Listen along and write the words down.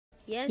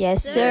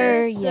Yes,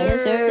 sir.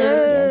 Yes, sir.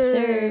 Yes,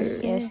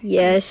 sir. Yes,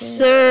 Yes,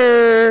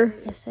 sir.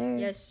 yes, sir.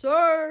 Yes,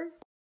 sir.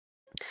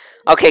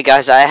 Okay,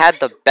 guys, I had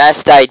the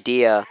best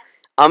idea.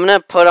 I'm gonna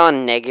put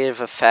on negative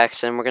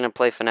effects, and we're gonna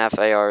play FNAF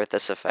AR with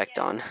this effect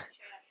on.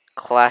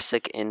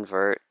 Classic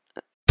invert.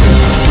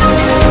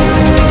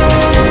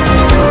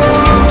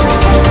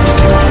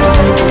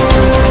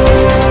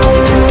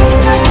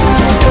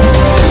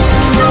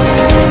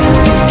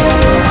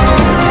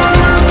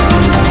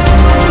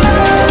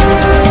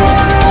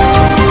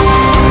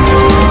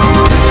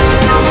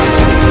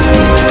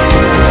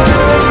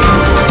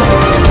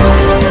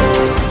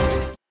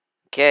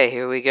 Okay,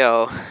 here we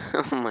go.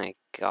 Oh my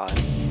god.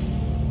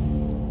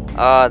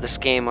 This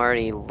game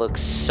already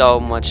looks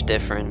so much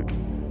different.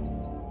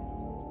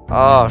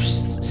 Oh,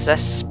 is that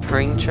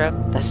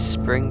Springtrap? That's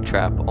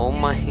Springtrap. Oh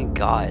my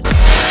god.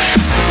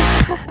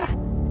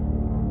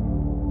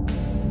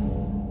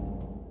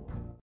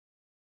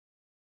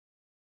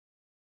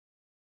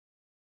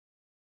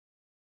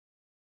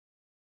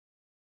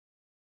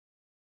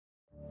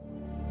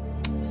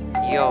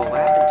 Yo, what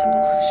happened to...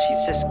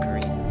 She's just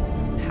green.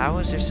 How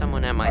is there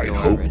someone at my door?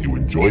 I hope you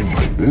enjoyed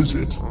my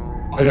visit.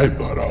 I've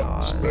got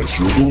a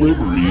special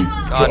delivery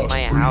God, just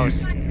my for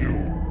house. you.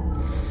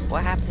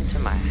 What happened to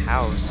my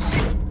house?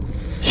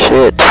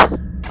 Shit.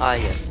 Ah,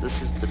 yes,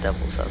 this is the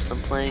Devil's House.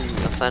 I'm playing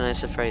a Five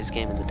Nights at Freddy's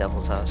game in the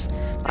Devil's House.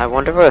 I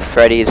wonder what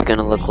Freddy is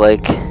gonna look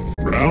like.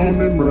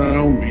 Round and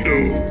round we go.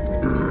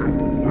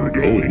 We're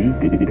going,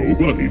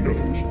 nobody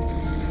knows.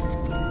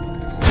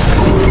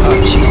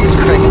 Oh, Jesus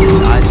Christ,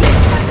 his eyes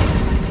are...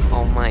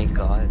 Oh my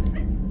god.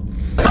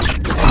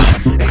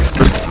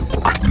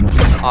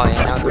 Oh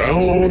yeah, now they're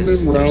Round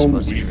because and they're round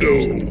supposed to we be go.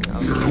 doing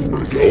something.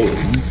 We're going,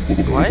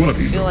 Why do I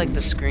nobody feel knows. like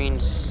the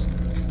screen's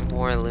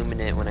more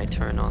illuminate when I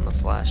turn on the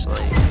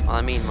flashlight? Well, I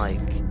mean, like...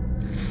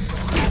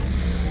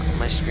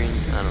 My screen,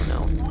 I don't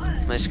know.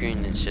 My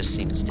screen, it just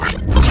seems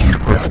different. Okay,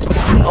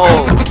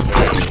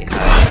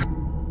 hi.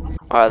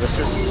 Wow, this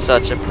is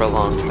such a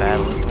prolonged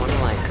battle. You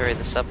wanna, like, hurry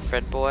this up,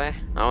 Fred boy?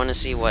 I wanna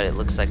see what it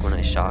looks like when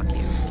I shock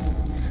you.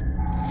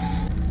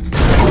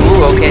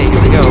 Ooh, okay,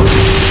 here we go.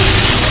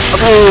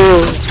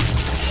 Oh!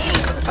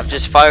 I've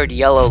just fired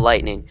yellow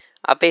lightning.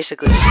 I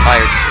basically just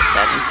fired piss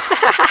at him.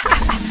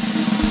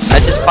 I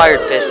just fired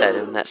piss at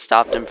him. That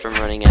stopped him from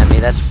running at me.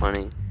 That's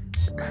funny.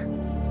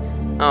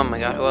 Oh my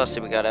god, who else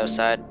did we got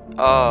outside?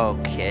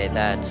 Okay,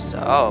 that's...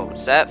 Oh,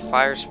 is that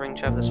Fire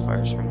Springtrap? That's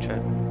Fire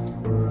Springtrap.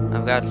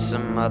 I've got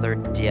some other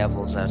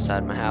devils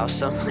outside my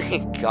house. Oh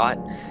my god.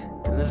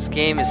 This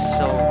game is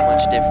so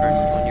much different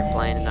when you're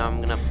playing, and now I'm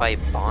gonna fight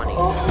Bonnie.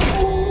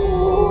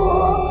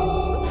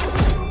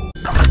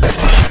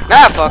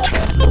 Ah, fuck!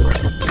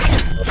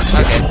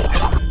 Okay.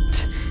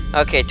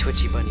 Okay,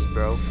 Twitchy Bunny,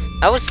 bro.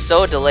 I was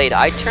so delayed.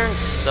 I turned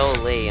so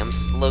late. I'm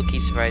just low-key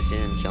surprised he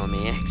didn't kill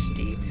me.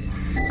 XD.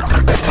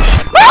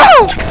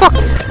 Oh, fuck!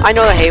 I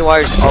know the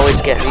haywires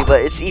always get me, but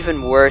it's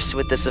even worse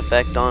with this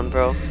effect on,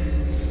 bro.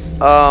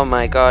 Oh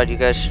my god, you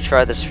guys should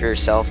try this for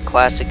yourself.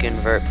 Classic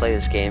invert, play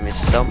this game.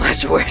 It's so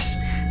much worse.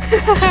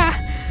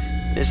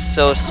 It's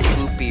so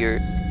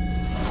spoopier.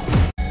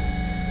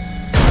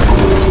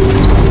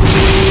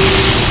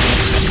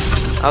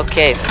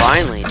 Okay,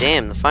 finally.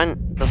 Damn, the fun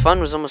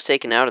was almost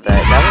taken out of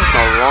that. That was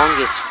the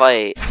longest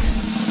fight.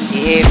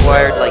 He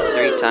haywire like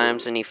 3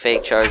 times and he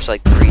fake charged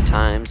like 3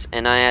 times,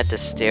 and I had to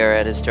stare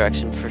at his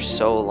direction for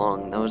so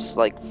long. That was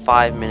like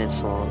 5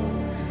 minutes long.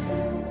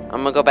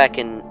 I'm gonna go back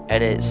and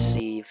edit,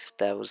 see if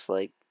that was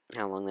like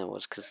how long that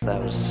was, because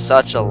that was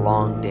such a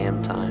long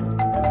damn time.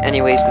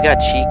 Anyways, we got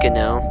Chica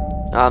now.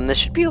 This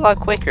should be a lot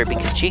quicker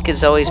because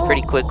Chica's always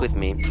pretty quick with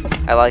me.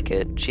 I like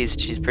it.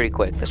 She's pretty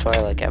quick. That's why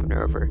I like having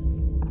her over.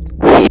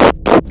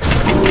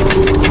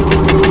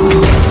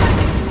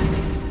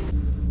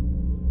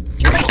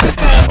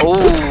 Oh,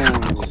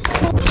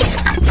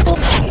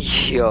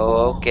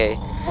 yo, okay.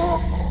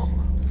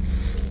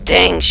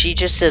 Dang, she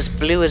just as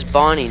blue as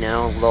Bonnie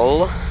now,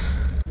 lol.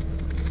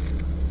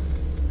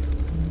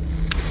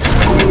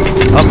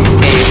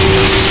 Okay.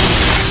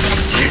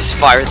 Just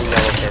fire the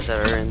yellow piss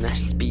at her and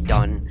then be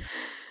done.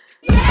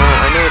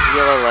 I know it's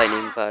yellow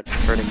lightning, but I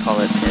prefer to call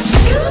it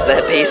piss, because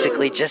that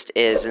basically just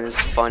is, and it's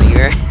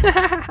funnier.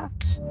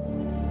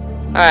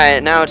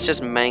 Alright, now it's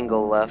just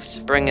Mangle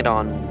left. Bring it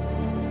on.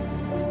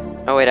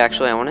 Oh wait,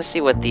 actually, I want to see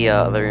what the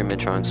other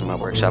animatronics in my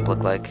workshop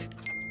look like.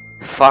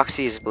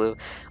 Foxy is blue.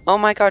 Oh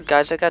my god,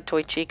 guys, I got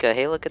Toy Chica.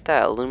 Hey, look at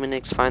that.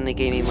 Illuminix finally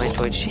gave me my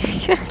Toy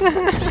Chica.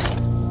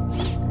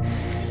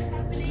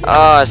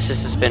 Oh, it's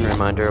just a spin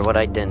reminder of what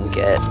I didn't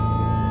get.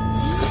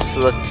 This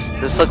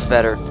looks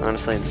better.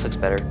 Honestly, this looks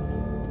better.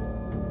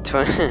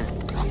 Toy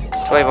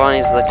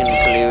Bonnie's looking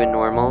blue and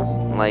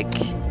normal. Like,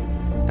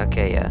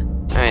 okay, yeah.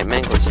 Alright,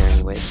 Mangle's here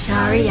anyways.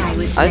 Sorry,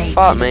 I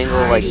fought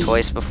Mangle like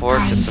twice before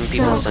because some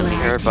people sent me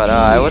her, but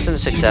I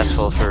wasn't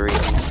successful for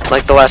reasons.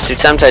 Like the last 2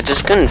 times, I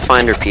just couldn't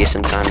find her piece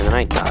in time and then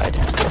I died.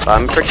 But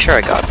I'm pretty sure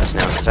I got this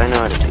now because I know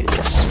how to do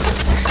this.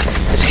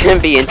 It's gonna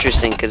be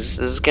interesting because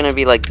this is gonna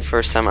be like the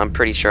first time I'm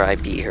pretty sure I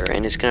beat her,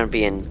 and it's gonna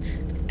be in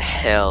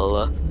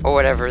hell or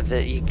whatever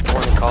that you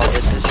want to call it.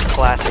 This is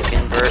classic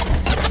invert.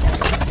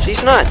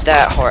 She's not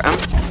that hard.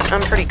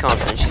 I'm pretty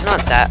confident. She's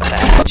not that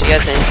bad. She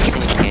has an interesting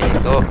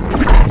mechanic. Oh.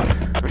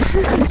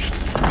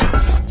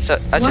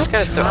 So I just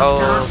gotta throw.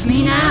 Oh.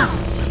 Me now.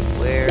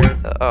 Where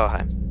the? Oh,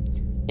 hi.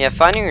 Yeah,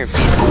 finding your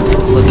pieces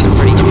looks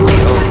pretty easy.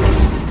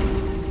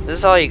 Oh. This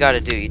is all you gotta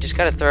do. You just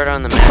gotta throw it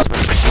on the mouse when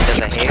she does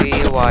a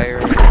haywire,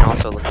 and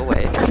also look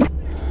away.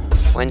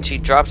 When she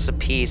drops a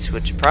piece,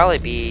 which would probably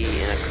be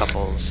in a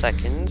couple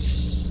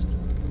seconds,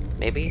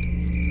 maybe.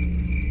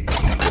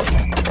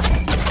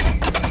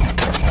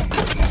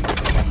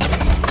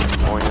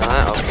 Or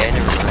not. Okay,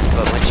 never mind.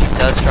 But when she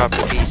does drop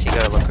a piece, you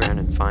gotta look around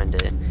and find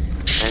it, and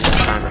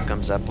the timer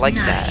comes up like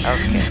that.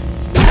 Okay.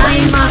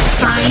 I must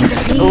find the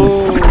piece.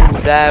 Oh,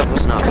 that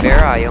was not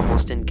fair. I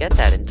almost didn't get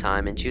that in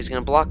time, and she was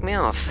gonna block me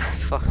off.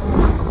 Fuck.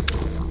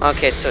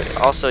 Okay, so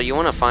also you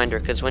want to find her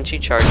because when she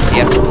charges,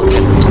 you have to look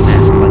at her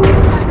mask like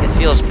this. It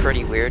feels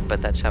pretty weird,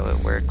 but that's how it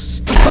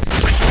works.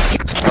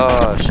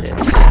 Oh shit.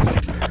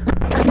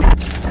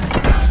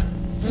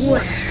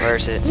 Where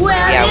is it?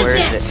 Where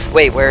is it?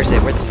 Wait, where is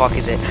it? Where the fuck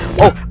is it?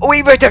 Oh,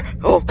 wait, right there.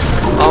 Oh,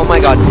 oh my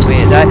god.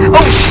 Wait, that.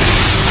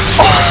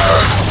 Oh.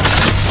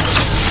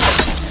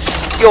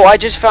 Yo, I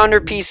just found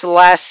her piece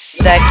last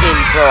second,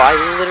 bro. I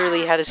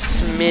literally had a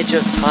smidge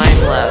of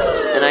time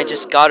left, and I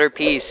just got her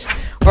piece.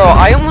 Bro,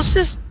 I almost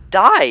just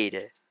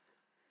died.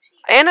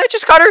 And I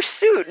just got her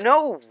suit.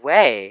 No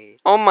way.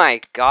 Oh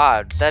my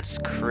god, that's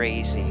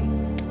crazy.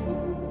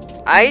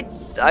 I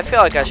feel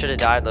like I should have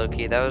died,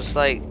 low-key. That was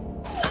like...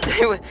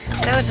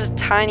 that was a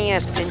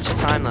tiny-ass pinch of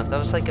time left. That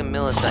was like a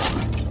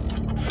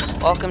millisecond.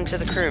 Welcome to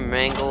the crew,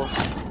 Mangle.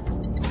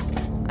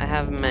 I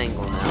have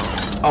Mangle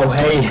now. Oh,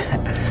 hey.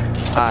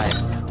 Hi.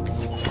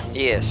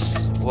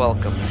 Yes,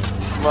 welcome.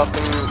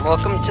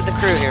 Welcome to the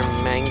crew here,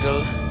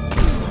 Mangle.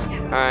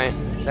 Alright,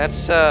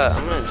 that's,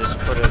 I'm gonna just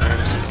put an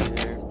MCU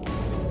here.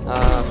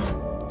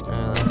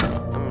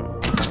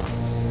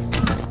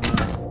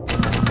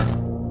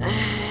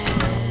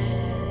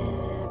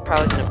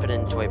 Probably gonna put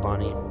in Toy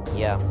Bonnie.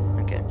 Yeah,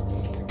 okay.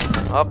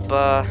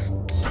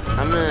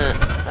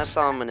 That's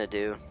all I'm gonna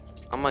do.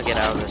 I'm gonna get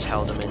out of this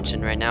hell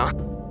dimension right now.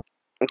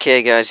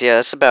 Okay, guys, yeah,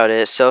 that's about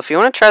it. So if you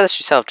want to try this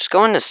yourself, just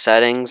go into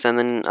settings and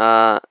then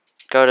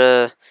go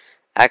to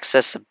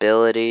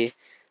accessibility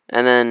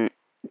and then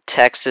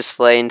text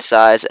display and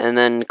size and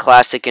then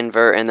classic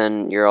invert and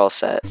then you're all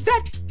set.